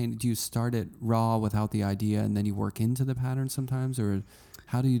start a paint? Do you start it raw without the idea and then you work into the pattern sometimes, or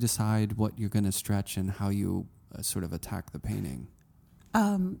how do you decide what you're going to stretch and how you sort of attack the painting?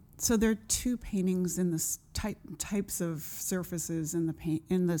 So there are two paintings in the types of surfaces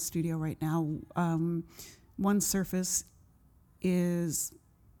in the studio right now. One surface is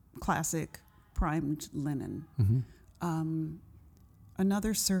classic primed linen.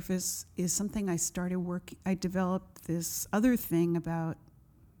 Another surface is something I developed this other thing about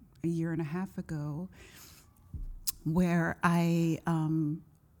a year and a half ago, where I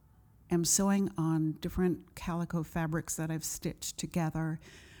am sewing on different calico fabrics that I've stitched together.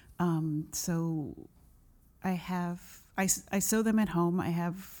 So I sew them at home. I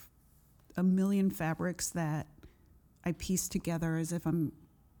have a million fabrics that I piece together as if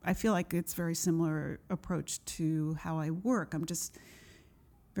I feel like it's very similar approach to how I work. I'm just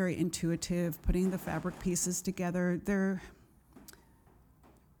very intuitive, putting the fabric pieces together. They're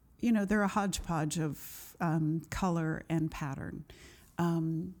a hodgepodge of color and pattern.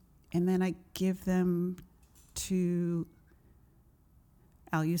 And then I give them to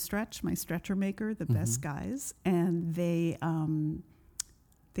AluStretch, my stretcher maker, the best guys, and they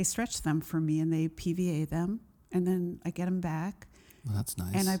stretch them for me and they PVA them, and then I get them back. Well, that's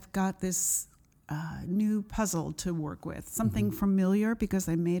nice. And I've got this new puzzle to work with, something familiar because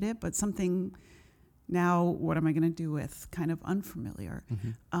I made it, but something now, what am I going to do with, kind of unfamiliar.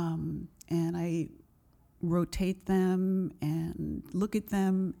 And I rotate them and look at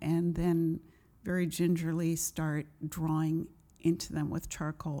them and then very gingerly start drawing into them with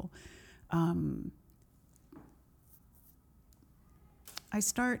charcoal. I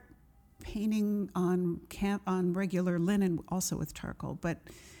start painting on regular linen also with charcoal, but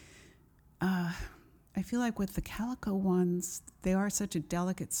I feel like with the calico ones, they are such a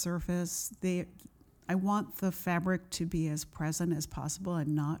delicate surface. I want the fabric to be as present as possible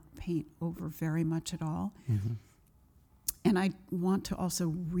and not paint over very much at all. And I want to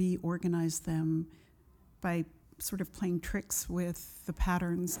also reorganize them by sort of playing tricks with the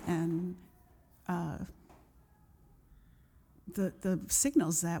patterns and the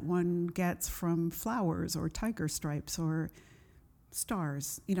signals that one gets from flowers or tiger stripes or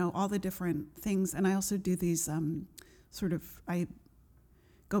stars, all the different things. And I also do these I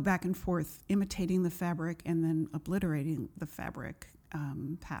go back and forth imitating the fabric and then obliterating the fabric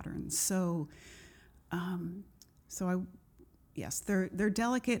patterns. So they're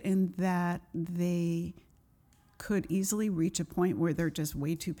delicate in that they could easily reach a point where they're just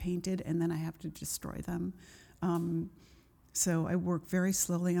way too painted and then I have to destroy them. So I work very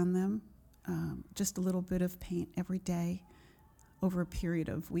slowly on them, just a little bit of paint every day over a period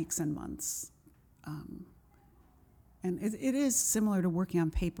of weeks and months. And it is similar to working on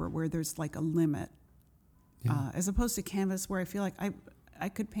paper where there's like a limit, as opposed to canvas where I feel like I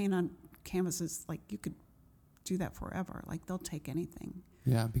could paint on canvases, like you could do that forever. Like they'll take anything.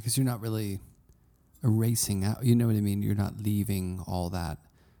 Yeah, because you're not really erasing out, you know what I mean? You're not leaving all that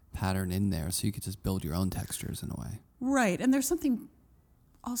pattern in there, so you could just build your own textures in a way. Right, and there's something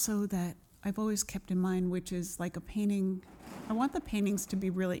also that I've always kept in mind, which is like a painting. I want the paintings to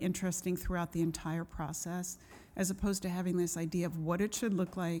be really interesting throughout the entire process, as opposed to having this idea of what it should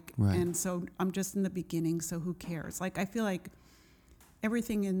look like. Right. And so I'm just in the beginning, so who cares? Like I feel like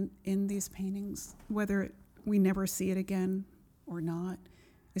everything in these paintings, whether we never see it again or not,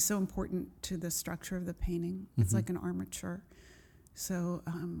 is so important to the structure of the painting. It's like an armature. So,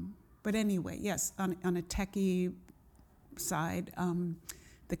 but anyway, yes, on a techie side,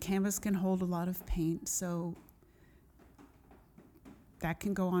 the canvas can hold a lot of paint, so that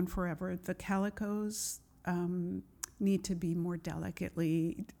can go on forever. The calicos need to be more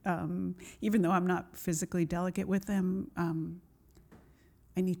delicately, even though I'm not physically delicate with them,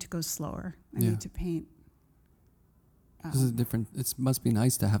 I need to go slower. I need to paint. This is different. It must be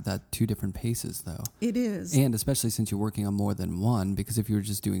nice to have that two different paces, though. It is. And especially since you're working on more than one, because if you were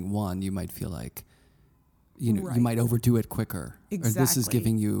just doing one, you might feel like, you might overdo it quicker. Exactly. Or this is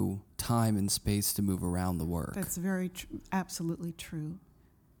giving you time and space to move around the work. That's very absolutely true.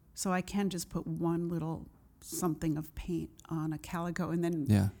 So I can just put one little something of paint on a calico and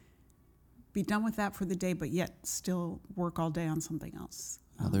then be done with that for the day, but yet still work all day on something else.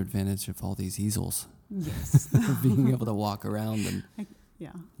 Another advantage of all these easels. Yes. Being able to walk around and...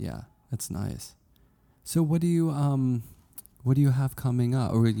 Yeah. Yeah, that's nice. So what do you have coming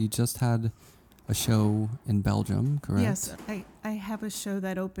up? Or you just had a show in Belgium, correct? Yes, I have a show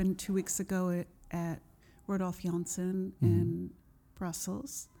that opened 2 weeks ago at Rodolphe Janssen in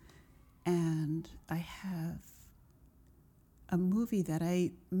Brussels. And I have a movie that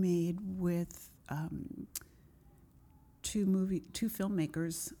I made with two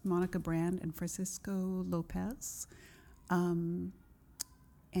filmmakers, Monica Brand and Francisco Lopez. And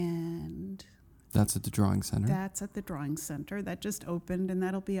that's at the Drawing Center? That's at the Drawing Center. That just opened, and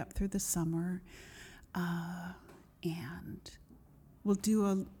that'll be up through the summer. And we'll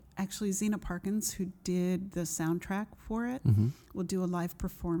do actually, Zena Parkins, who did the soundtrack for it, will do a live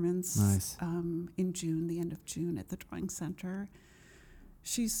performance in June, the end of June, at the Drawing Center.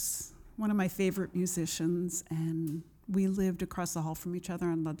 She's one of my favorite musicians, and we lived across the hall from each other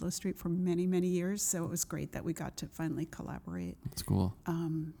on Ludlow Street for many, many years, so it was great that we got to finally collaborate. That's cool.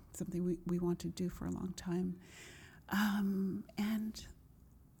 Something we wanted to do for a long time. And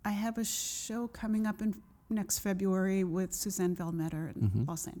I have a show coming up next February with Suzanne Velmetter in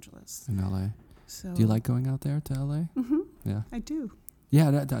Los Angeles. In LA. So, do you like going out there to LA? Yeah. I do.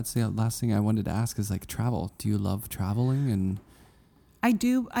 Yeah, that's the last thing I wanted to ask is like travel. Do you love traveling? And I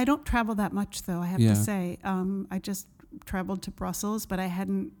do. I don't travel that much, though, I have to say. I just traveled to Brussels, but I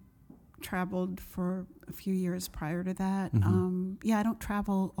hadn't traveled for a few years prior to that. I don't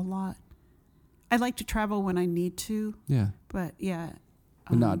travel a lot. I like to travel when I need to. Yeah. But yeah.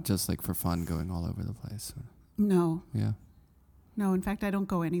 But not just like for fun, going all over the place. No. Yeah. No, in fact, I don't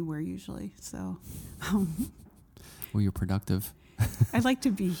go anywhere usually. So. Well, you're productive. I like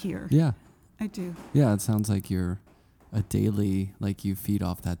to be here. Yeah. I do. Yeah, it sounds like you're a daily, like you feed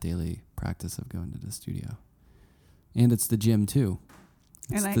off that daily practice of going to the studio. And it's the gym too.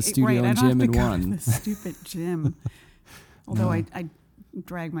 It's the studio and gym in one. The stupid gym. Although I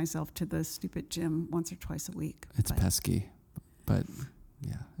drag myself to the stupid gym once or twice a week. It's pesky. But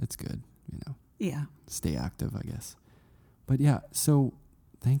yeah, it's good, Yeah. Stay active, I guess. But yeah, so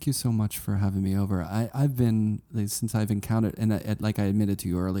thank you so much for having me over. I've been, since I've encountered, and like I admitted to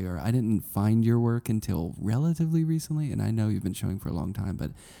you earlier, I didn't find your work until relatively recently, and I know you've been showing for a long time,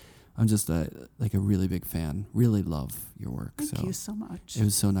 but I'm just a really big fan. Really love your work. Thank you so much. It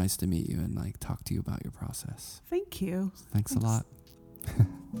was so nice to meet you and like talk to you about your process. Thank you. Thanks a lot.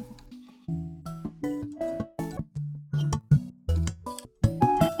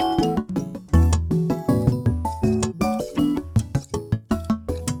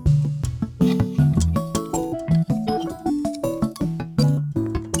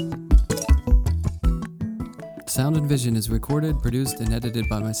 Sound and Vision is recorded, produced, and edited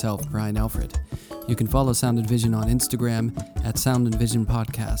by myself, Brian Alfred. You can follow Sound and Vision on Instagram at Sound and Vision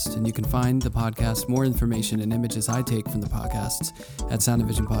Podcast, and you can find the podcast, more information, and images I take from the podcasts at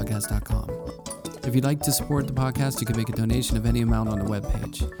soundandvisionpodcast.com. If you'd like to support the podcast, you can make a donation of any amount on the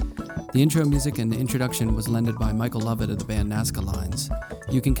webpage. The intro music and introduction was lended by Michael Lovett of the band Nazca Lines.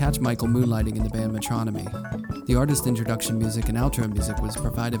 You can catch Michael moonlighting in the band Metronomy. The artist introduction music and outro music was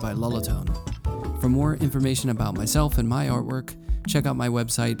provided by Lullatone. For more information about myself and my artwork, check out my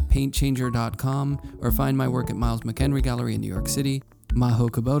website, paintchanger.com, or find my work at Miles McHenry Gallery in New York City, Maho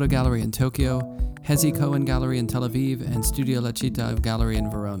Kubota Gallery in Tokyo, Hezi Cohen Gallery in Tel Aviv, and Studio La Città Gallery in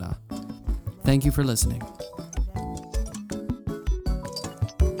Verona. Thank you for listening.